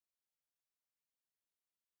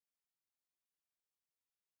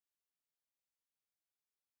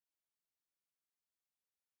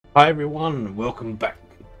Hi everyone, welcome back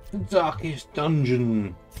to Darkest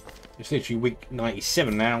Dungeon. It's literally week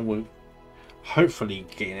 97 now. We're hopefully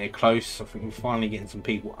getting there close. I think we're finally getting some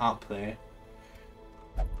people up there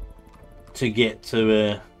to get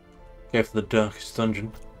to go for the Darkest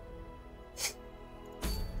Dungeon.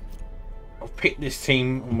 I've picked this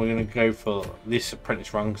team and we're going to go for this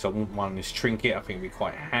Apprentice run because I want one this trinket. I think it'd be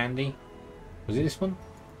quite handy. Was it this one?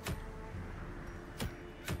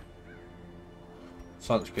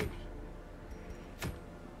 Silence Script.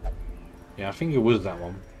 Yeah, I think it was that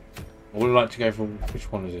one. I would like to go for,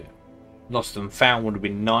 which one is it? Lost and Found would have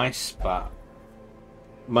been nice, but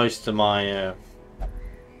most of my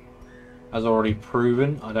as already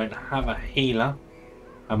proven, I don't have a healer,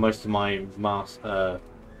 and most of my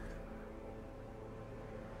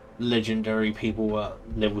legendary people were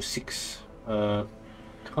level 6, kind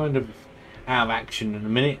of out of action in a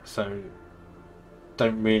minute, so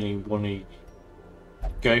don't really want to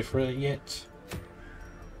go for it yet.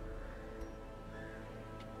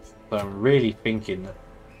 So I'm really thinking that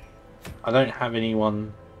I don't have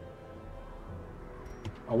anyone.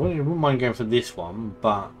 I wouldn't mind going for this one,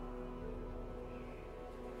 but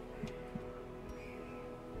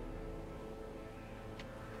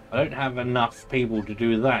I don't have enough people to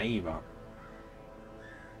do that either.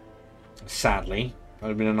 Sadly, that would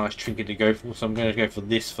have been a nice trinket to go for, so I'm going to go for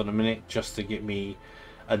this for the minute, just to get me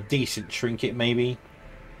a decent trinket, maybe.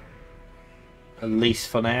 At least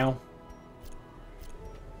for now.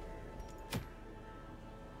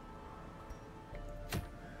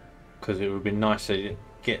 Because it would be nice to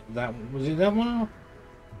get that. Was it that one?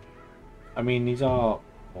 I mean, these are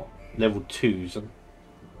what, level 2s.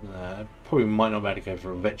 Probably might not be able to go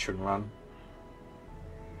for a veteran run.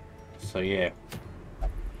 So yeah,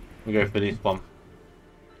 we go for this one.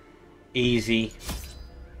 Easy.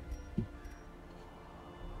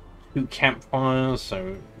 2 campfires,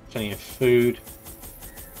 so plenty of food.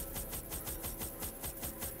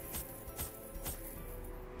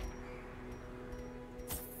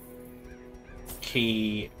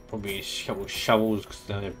 Key, probably a couple of shovels because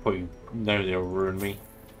they probably know they'll ruin me.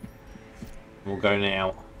 We'll go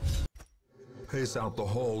now. Pace out the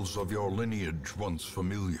halls of your lineage once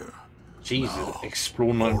familiar. Jesus, now,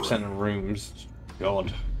 explore 9% of rooms.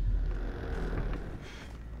 God.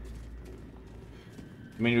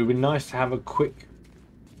 I mean, it would be nice to have a quick.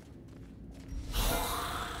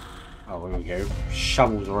 Oh, there we go.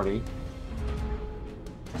 Shovels already.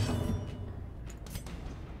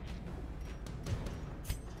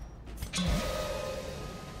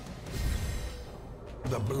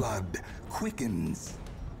 The blood quickens.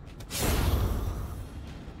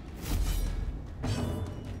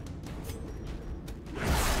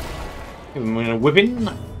 Give him a whipping.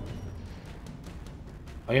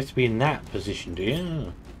 I have to be in that position, do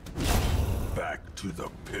you? Back to the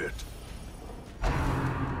pit.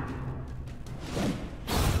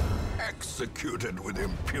 Executed with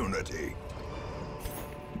impunity.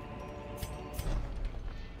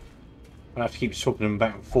 I have to keep swapping them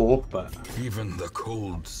back and forth, but even the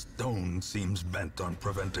cold stone seems bent on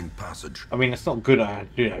preventing passage. I mean, it's not good I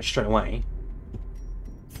do that straight away.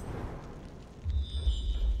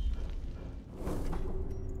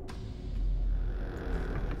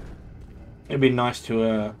 It'd be nice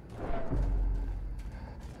to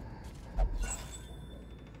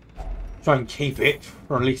try and keep it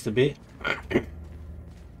for at least a bit. But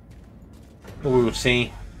we will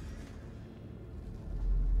see.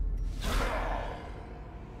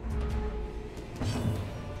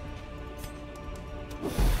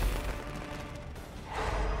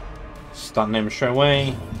 Stun them straight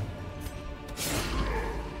away.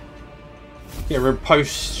 Get a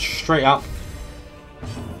riposte straight up.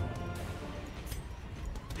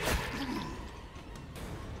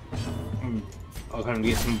 I'm going to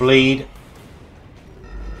get some bleed.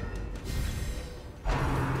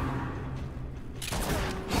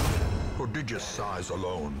 Prodigious size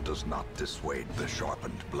alone does not dissuade the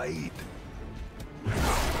sharpened blade.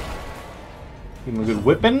 Give him a good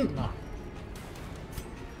whipping.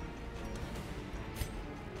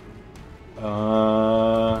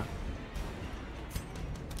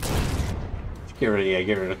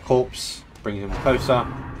 Get rid of the corpse. Brings him closer.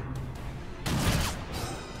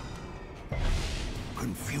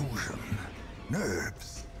 Confusion,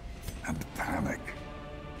 nerves, and panic.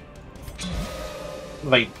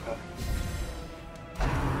 Late.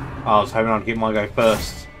 I was hoping I'd get my go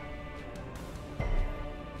first.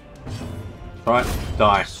 Right,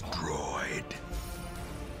 die. Destroyed.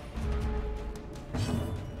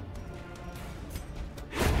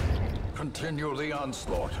 Continue the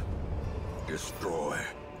onslaught. Destroy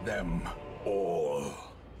them all.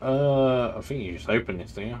 I think you just open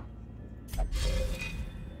this thing.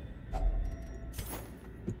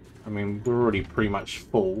 I mean, we're already pretty much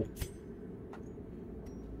full.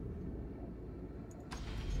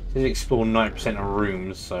 It says explore 90% of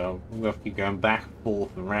rooms, so we'll have to keep going back and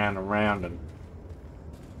forth and round and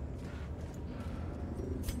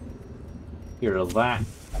get rid of that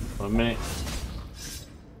for a minute.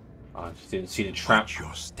 Oh, I just didn't see the trap. Watch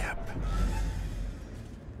your step.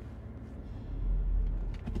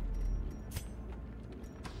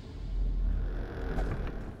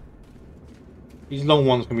 These long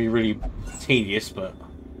ones can be really tedious, but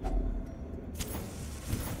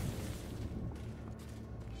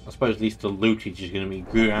I suppose at least the lootage is going to be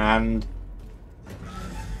good. And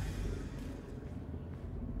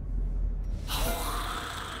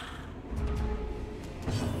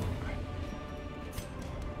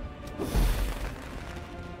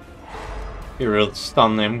get rid of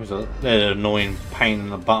stun them because they're an annoying pain in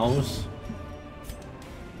the buttholes.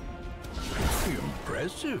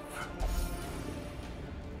 Impressive.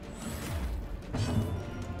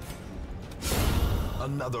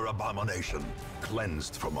 Another abomination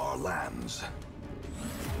cleansed from our lands.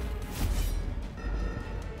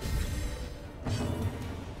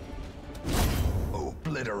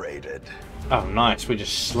 Obliterated. Oh, nice. We're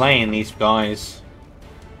just slaying these guys.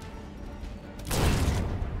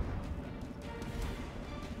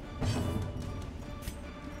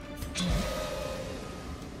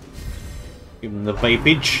 Give them the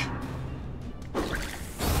vapage.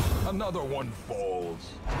 Another one falls.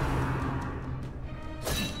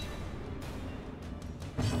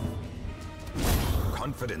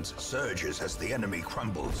 Confidence surges as the enemy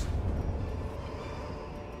crumbles.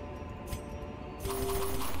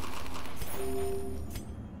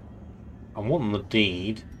 I want the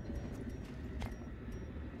deed.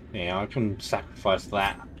 Yeah, I can sacrifice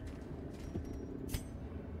that.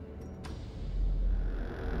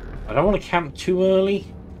 I don't want to camp too early,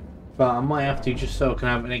 but I might have to just so I can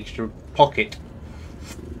have an extra pocket.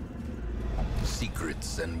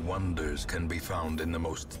 Secrets and wonders can be found in the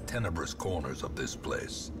most tenebrous corners of this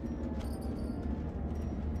place.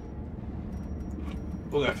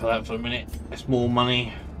 We'll go for that for a minute. That's more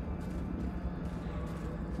money.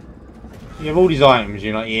 You have all these items,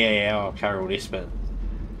 you're like, yeah, I'll carry all this, but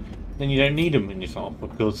then you don't need them, and you're like, oh, for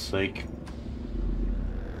God's sake.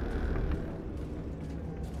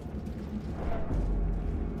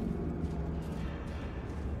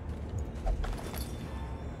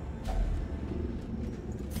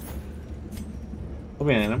 I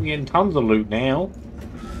mean, I'm getting tons of loot now.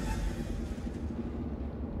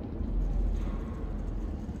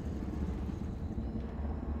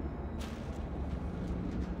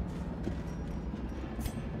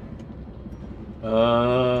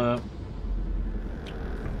 Oh,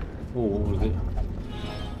 what was it?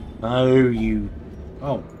 No, you.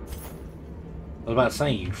 Oh. I was about to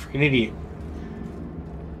say, you freaking idiot.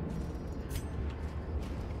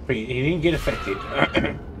 But he didn't get affected.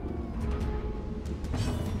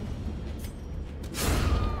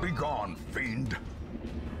 Be gone, fiend.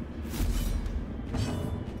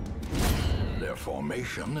 Their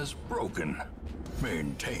formation is broken.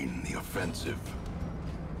 Maintain the offensive.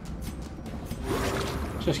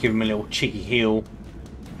 Just give him a little cheeky heal.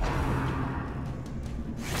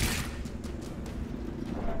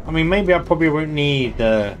 I mean, maybe I probably won't need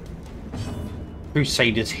the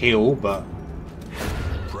Crusader's heal, but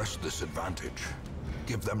Press this advantage.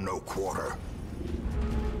 Give them no quarter.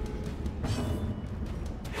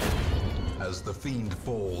 As the fiend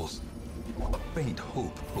falls, a faint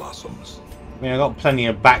hope blossoms. I mean, I got plenty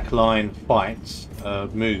of backline fights,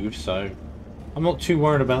 moves, so I'm not too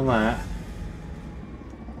worried about that.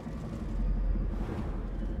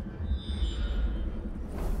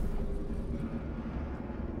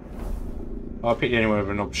 I picked anyone with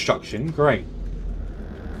an obstruction. Great.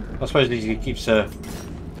 I suppose it keeps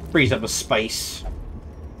frees up the space.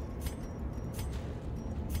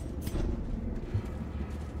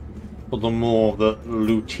 For the more of the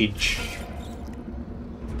lootage.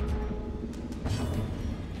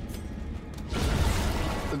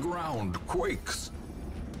 The ground quakes.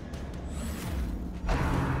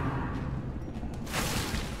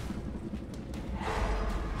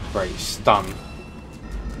 Great stun.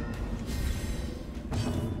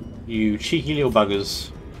 You cheeky little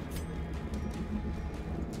buggers.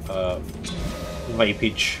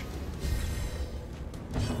 Vapage.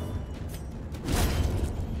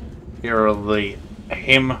 Here are the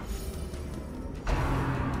him.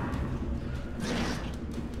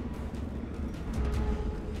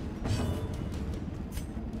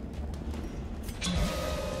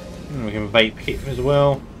 We can vape him as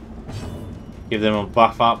well. Give them a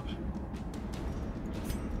buff up.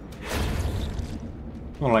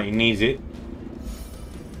 Not like he needs it.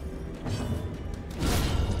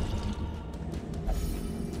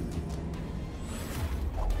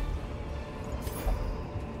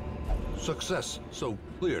 Success so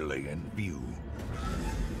clearly in view.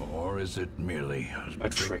 Or is it merely A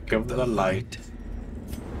trick of the light?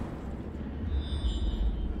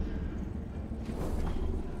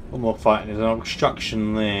 One more fighting. There's an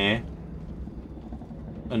obstruction there.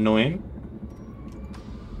 Annoying.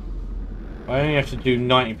 I only have to do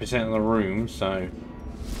 90% of the room, so...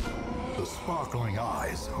 The sparkling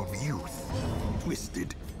eyes of youth,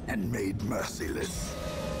 twisted and made merciless.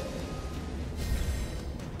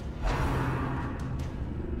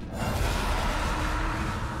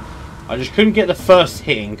 I just couldn't get the first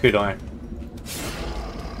hit in, could I?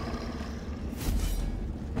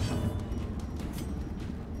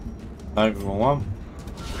 No, wrong one.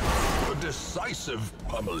 a decisive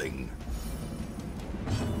pummeling.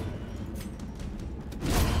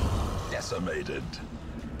 Decimated.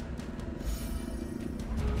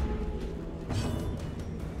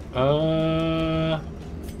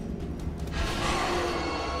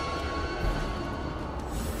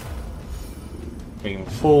 Bring him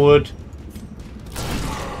forward.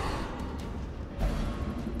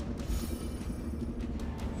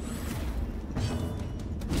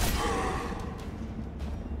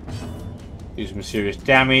 Do some serious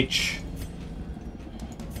damage.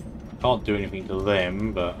 Can't do anything to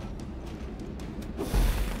them, but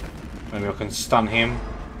maybe I can stun him.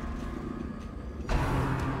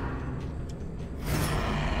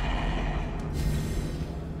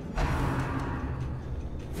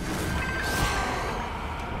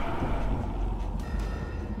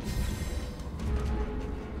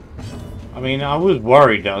 I mean, I was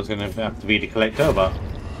worried that I was going to have to be the collector, but...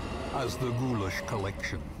 As the ghoulish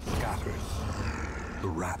collection scatters, the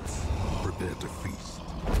rats prepare to feast.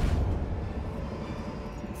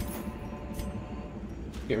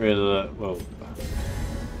 Get rid of the... well...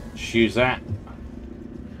 just use that.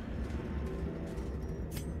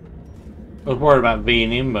 I was worried about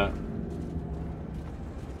being in, but...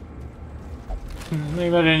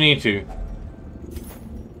 maybe I don't need to.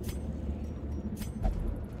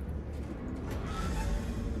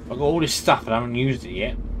 I've got all this stuff and I haven't used it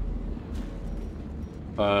yet.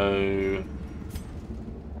 So...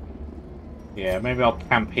 yeah, maybe I'll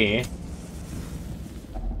camp here.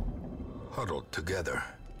 Huddled together,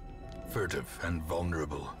 furtive and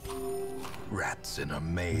vulnerable. Rats in a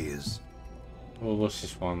maze. Well, what's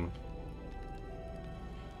this one?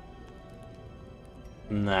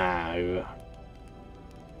 No.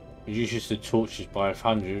 Reduces the torches by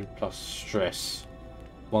 500 plus stress.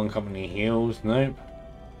 One company heals. Nope.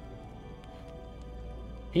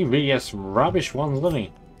 He really has some rubbish ones, doesn't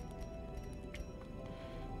he?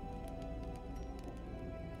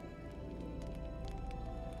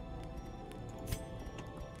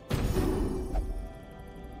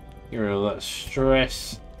 Get rid of that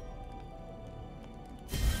stress.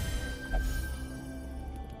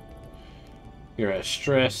 Get rid of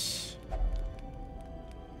stress.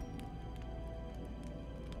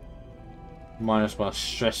 Minus my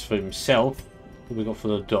stress for himself. What we got for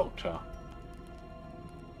the doctor?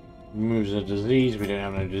 Removes a disease. We don't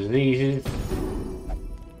have no diseases.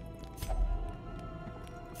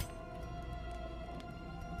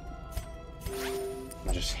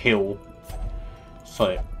 Just heal.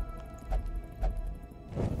 So.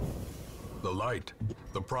 The light,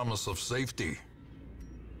 the promise of safety.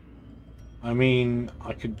 I mean,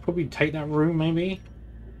 I could probably take that room, maybe.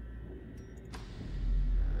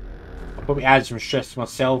 I'll probably add some stress to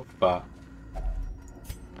myself, but...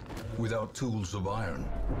 Without tools of iron,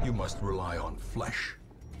 you must rely on flesh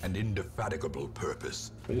and indefatigable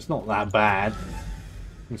purpose. but it's not that bad,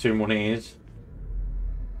 considering what it is.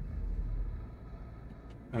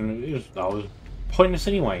 And that was pointless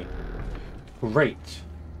anyway. Great.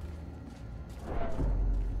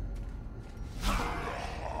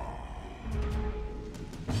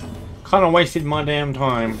 Kind of wasted my damn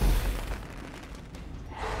time.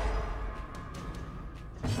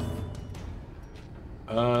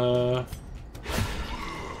 A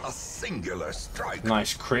singular strike.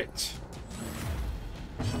 Nice crit.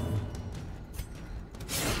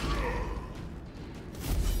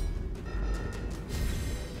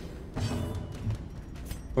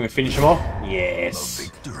 We're gonna finish him off? Yes. A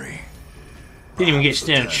victory. Didn't even get to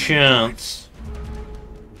stand a chance.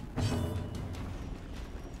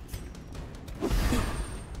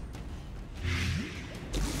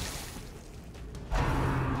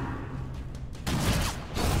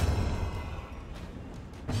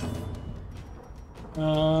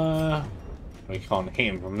 We can't hit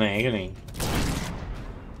him from there, can he?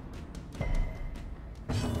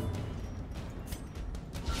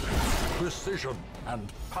 Precision and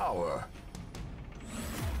power.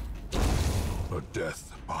 A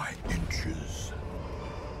death by inches.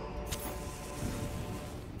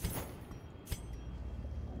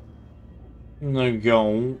 No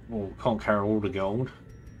gold. Well, can't carry all the gold.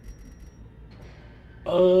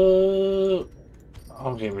 I'll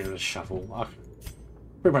get rid of the shovel. I've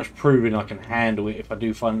pretty much proven I can handle it if I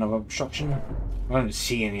do find another obstruction. I don't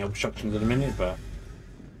see any obstructions at the minute, but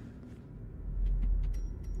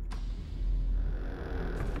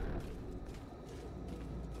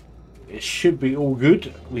it should be all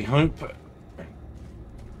good, we hope.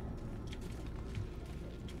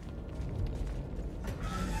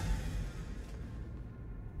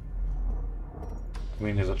 I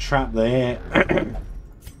mean, there's a trap there.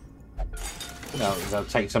 That'll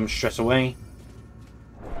take some stress away.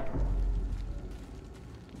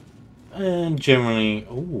 And generally,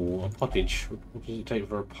 ooh, a pottage. What does it take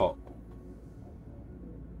for a pot?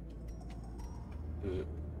 Is it?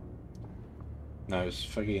 No, it's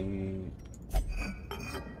fucking.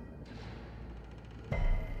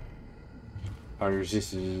 I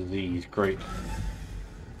resisted these. Great.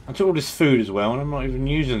 I took all this food as well, and I'm not even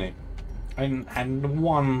using it. I hadn't had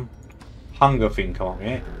one hunger thing come up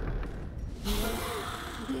yet.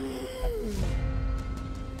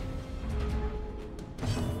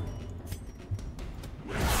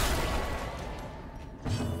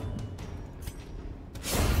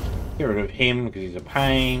 Get rid of him because he's a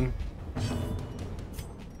pain.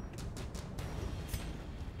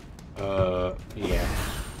 Yeah.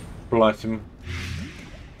 Blight him.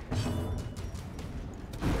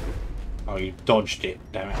 Oh, you dodged it,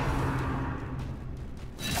 damn it.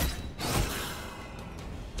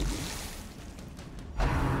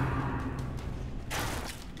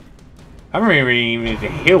 I don't really need to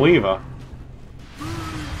heal either.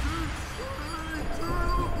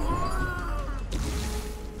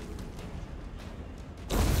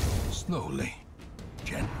 Slowly,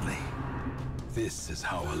 gently. This is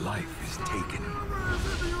how a life is taken.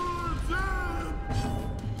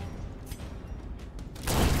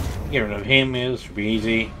 Get rid of him, this should be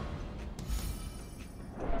easy.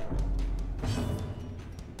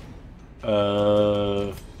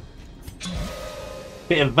 Bit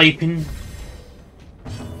of vaping.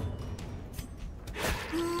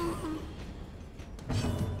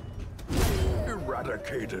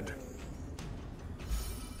 Eradicated.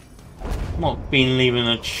 Not been leaving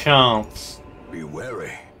a chance. Be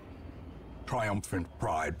wary. Triumphant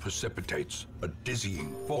pride precipitates a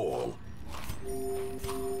dizzying fall.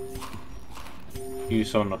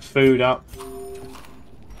 Use some of the food up.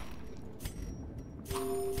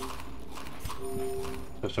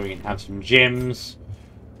 Just so we can have some gems.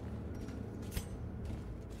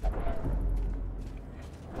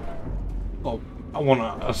 Oh, I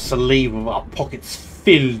want a sleeve of our pockets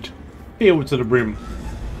filled to the brim.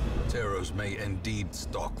 Terrors may indeed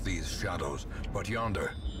stalk these shadows, but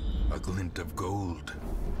yonder, a glint of gold.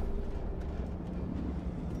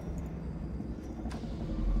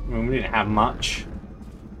 I mean, we didn't have much.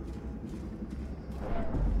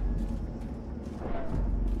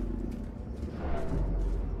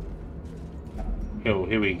 Oh,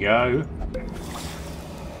 here we go.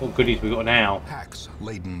 What goodies we got now? Packs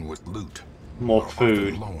laden with loot. More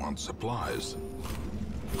food. Low on supplies.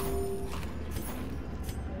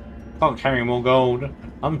 Can't carry more gold.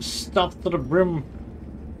 I'm stuffed to the brim.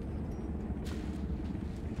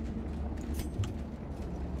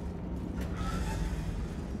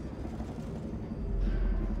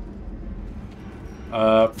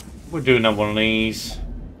 We'll do another one of these.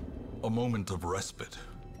 A moment of respite.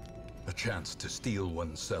 A chance to steel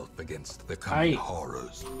oneself against the coming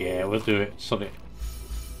horrors. Yeah, we'll do it. Sod it.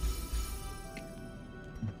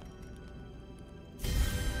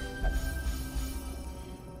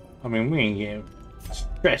 I mean, we ain't getting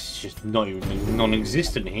stress. It's just not even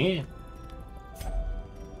non-existent here.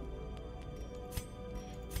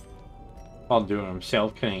 Can't do it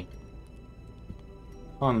himself, can he?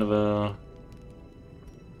 Kind of a.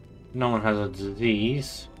 No one has a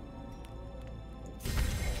disease.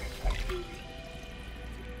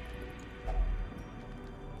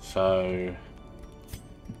 So,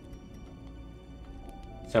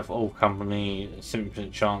 self all company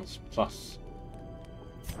 70% chance plus.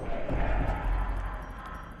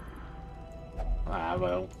 Ah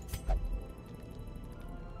well.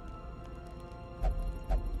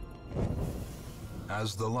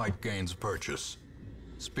 As the light gains purchase,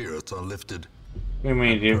 spirits are lifted. We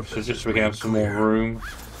need it so just so we can have some more room.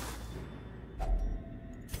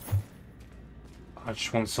 I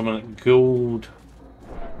just want some of that gold.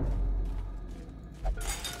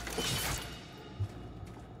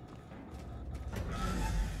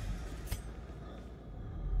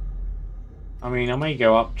 I mean, I may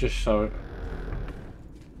go up just so...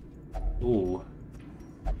 Ooh.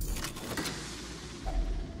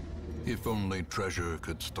 If only treasure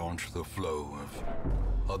could staunch the flow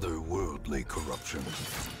of otherworldly corruption.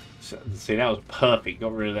 So, see, that was perfect.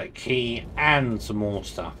 Got rid of that key and some more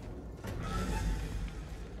stuff.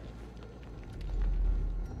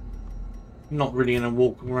 Not really gonna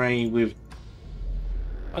walk away with...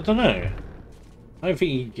 I don't know. I don't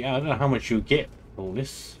think you, I don't know how much you get for all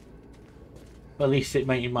this. But at least it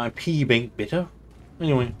made my pea bank better.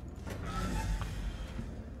 Anyway.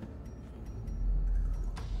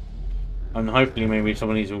 And hopefully maybe some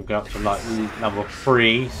of these will go up to like level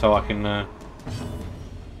 3 so I can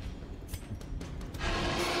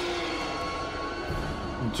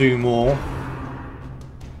do more.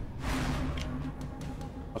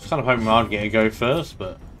 I was kind of hoping I'd get a go first,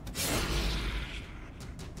 but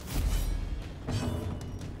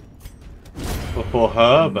before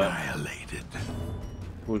her, but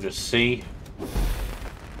we'll just see.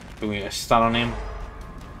 Can we get a stun on him?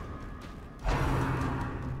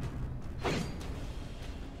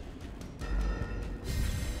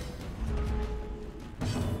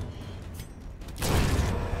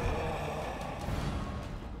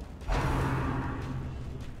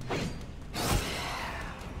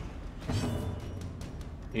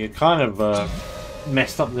 You kind of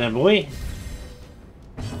messed up there, boy.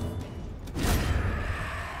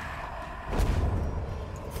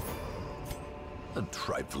 A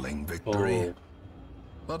trifling victory, Oh.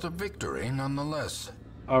 but a victory nonetheless.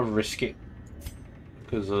 I'll risk it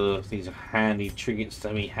because these are handy trinkets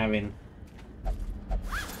to me having,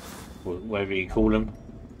 whatever you call them.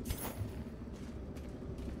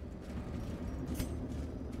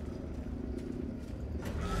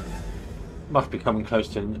 Must be coming close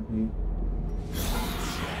to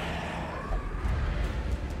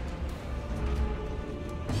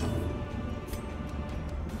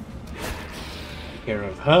care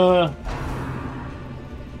of her.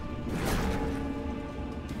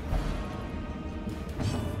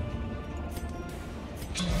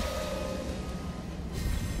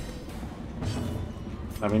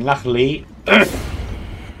 I mean, luckily,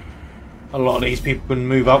 a lot of these people can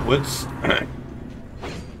move upwards.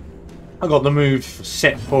 I got the move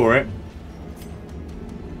set for it.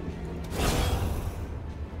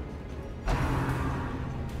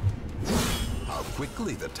 How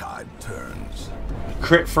quickly the tide turns.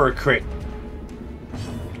 Crit for a crit.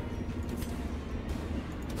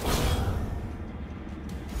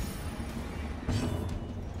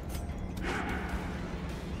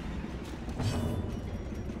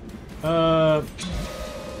 I'll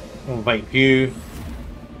vape you.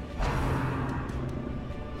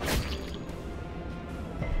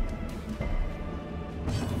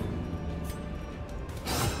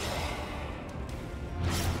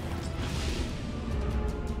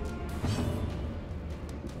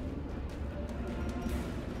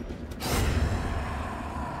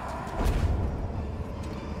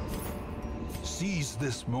 Seize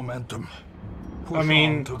this momentum. Push I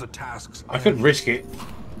mean, on to the tasks I could risk it.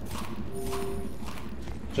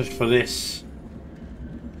 Just for this.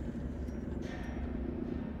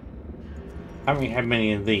 I haven't had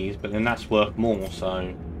many of these, but then that's worth more,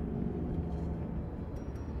 so...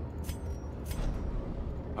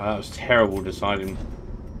 Oh, that was terrible deciding.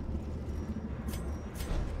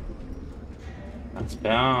 That's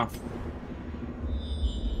better.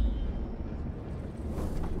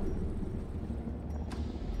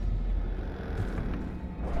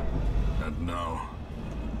 And now,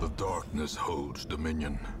 the darkness holds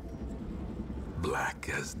dominion. Black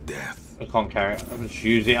as death. I can't carry it. I'll just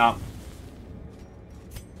use it up.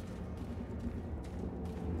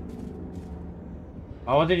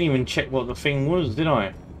 Oh, I didn't even check what the thing was, did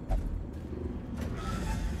I?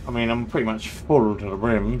 I mean, I'm pretty much full to the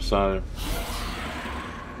brim, so...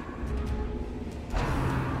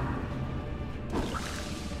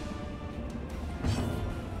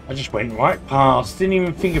 I just went right past, didn't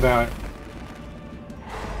even think about it.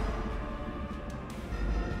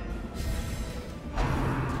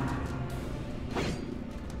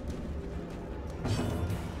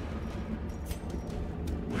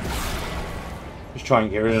 Just try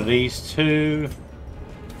and get rid of these two.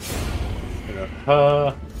 Get rid of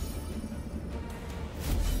her.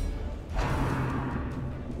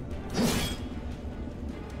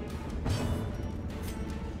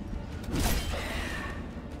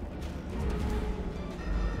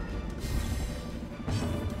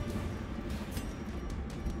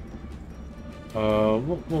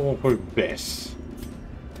 What will probably be best?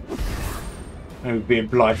 Maybe a bit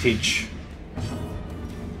of blightage.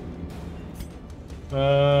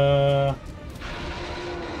 Damn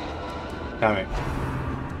it.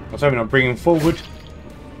 I was hoping I'd bring him forward.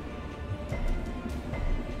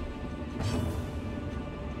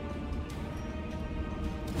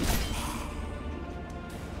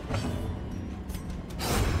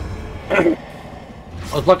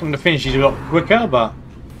 I was liking to finish these a lot quicker, but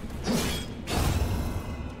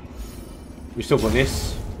we still got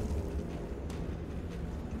this.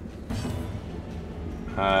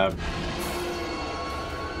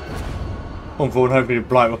 Going forward, hopefully the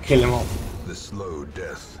blight will kill him off. The slow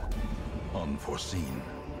death, unforeseen,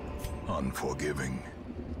 unforgiving.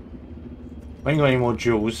 We ain't got any more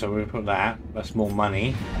jewels, so we'll put that. That's more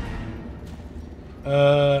money.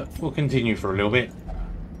 We'll continue for a little bit.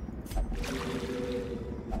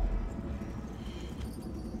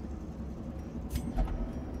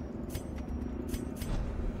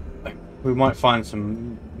 We might find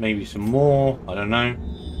some, maybe some more. I don't know.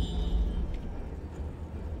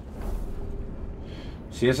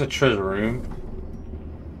 See, there's a treasure room.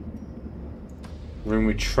 Room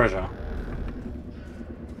with treasure.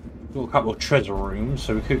 Got a couple of treasure rooms,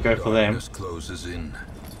 so we could go for them. Darkness closes in,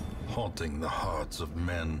 haunting the hearts of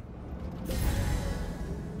men.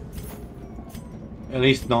 At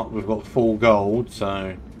least not, we've got full gold,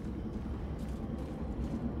 so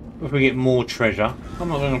if we get more treasure, I'm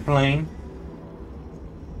not going to complain.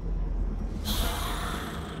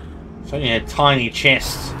 It's only a tiny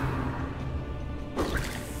chest.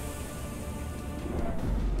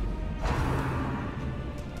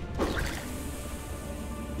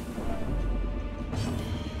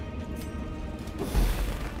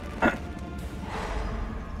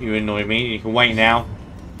 You annoy me, you can wait now.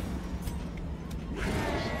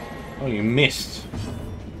 Oh, you missed.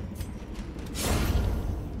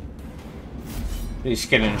 These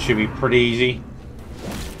skeletons should be pretty easy.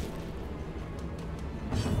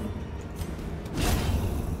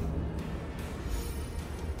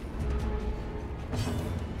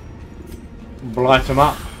 Blight them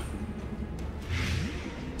up.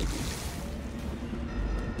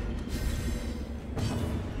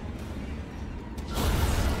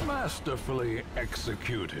 Masterfully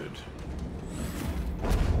executed.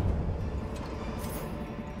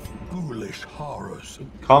 Ghoulish horrors.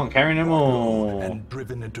 Can't carry no more. And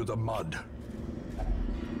driven into the mud.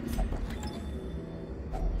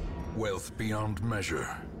 Wealth beyond measure,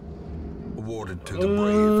 awarded to the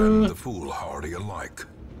brave and the foolhardy alike.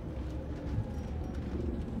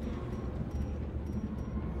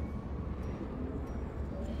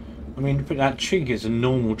 I mean, that trinket's a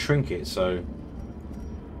normal trinket, so...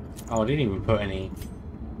 Oh, I didn't even put any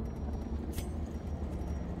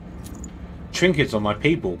trinkets on my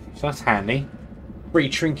people, so that's handy. Free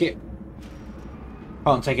trinket.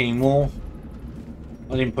 Can't take any more.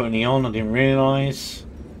 I didn't put any on, I didn't realise.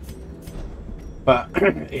 But,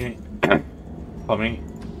 pardon me,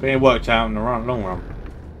 but it worked out in the long run.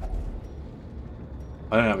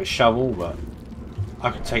 I don't have a shovel, but I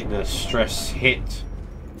could take the stress hit.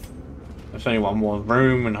 There's only one more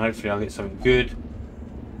room, and hopefully I'll get something good.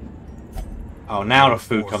 Oh, now the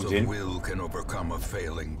food comes in. Will can overcome a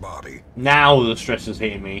failing body. Now the stress is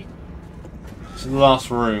hitting me. It's the last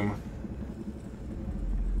room.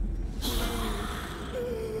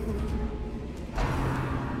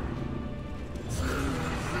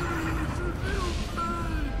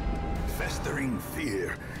 Festering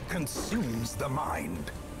fear consumes the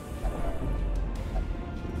mind.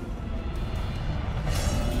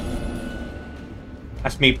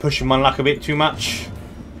 That's me pushing my luck a bit too much.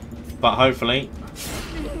 But hopefully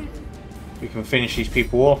we can finish these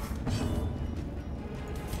people off.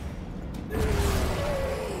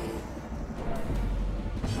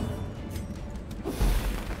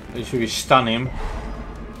 At least we stun him.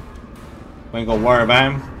 We ain't got to worry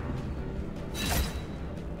about him.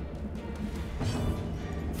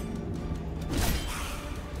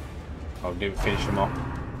 Oh, didn't finish him off.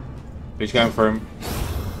 But he's going for him.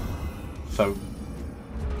 So,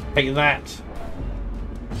 take that.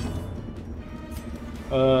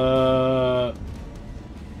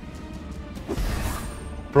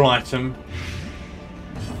 Brighton.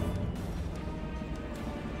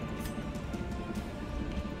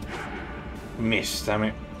 Missed, damn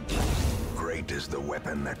it. Great is the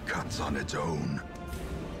weapon that cuts on its own.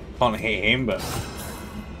 Can't hit him, but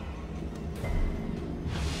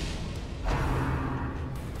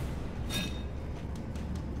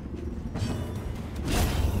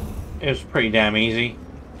it was pretty damn easy.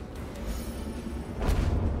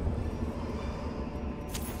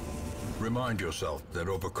 Remind yourself that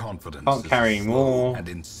overconfidence Can't is carry a slow more. and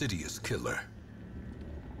insidious killer.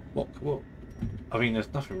 What? I mean,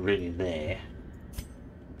 there's nothing really there.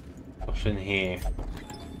 What's in here?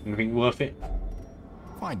 Anything worth it?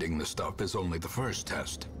 Finding the stuff is only the first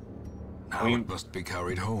test. Now I mean, it must be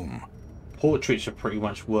carried home. portraits are pretty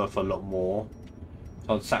much worth a lot more.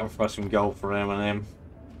 So I'd sacrifice some gold for them and them.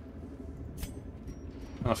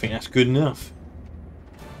 I think that's good enough.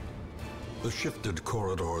 The shifted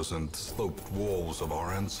corridors and sloped walls of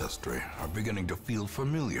our ancestry are beginning to feel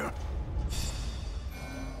familiar.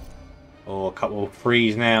 Or a couple of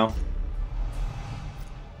frees now.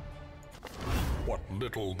 What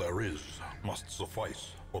little there is must suffice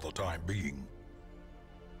for the time being.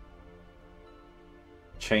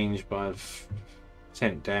 Changed by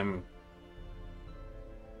 % damn.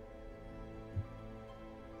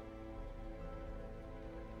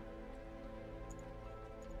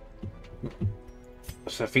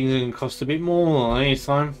 So things are going to cost a bit more this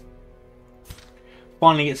time.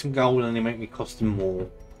 Finally get some gold and they make me cost them more.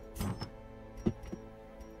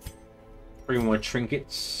 3 more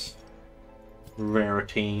trinkets.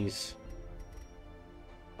 Rarities.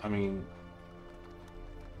 I mean,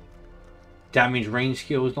 damage range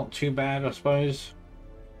skill is not too bad, I suppose.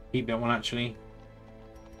 Keep that one actually.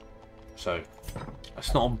 So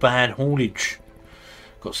that's not a bad haulage.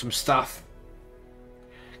 Got some stuff.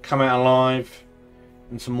 Come out alive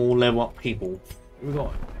and some more level up people. We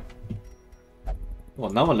got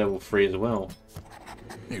another level 3 as well.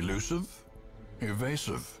 Elusive,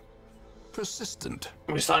 evasive, persistent.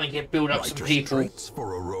 We're starting to get build up some Righteous people. traits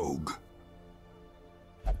for a rogue.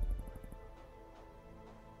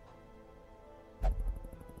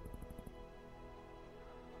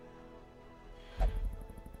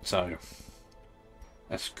 So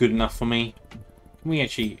that's good enough for me. Can we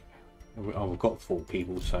actually? Oh, we've got 4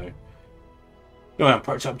 people, so. You're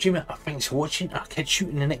Apprentice. Thanks for watching. I'll catch you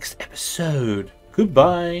in the next episode.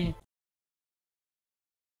 Goodbye.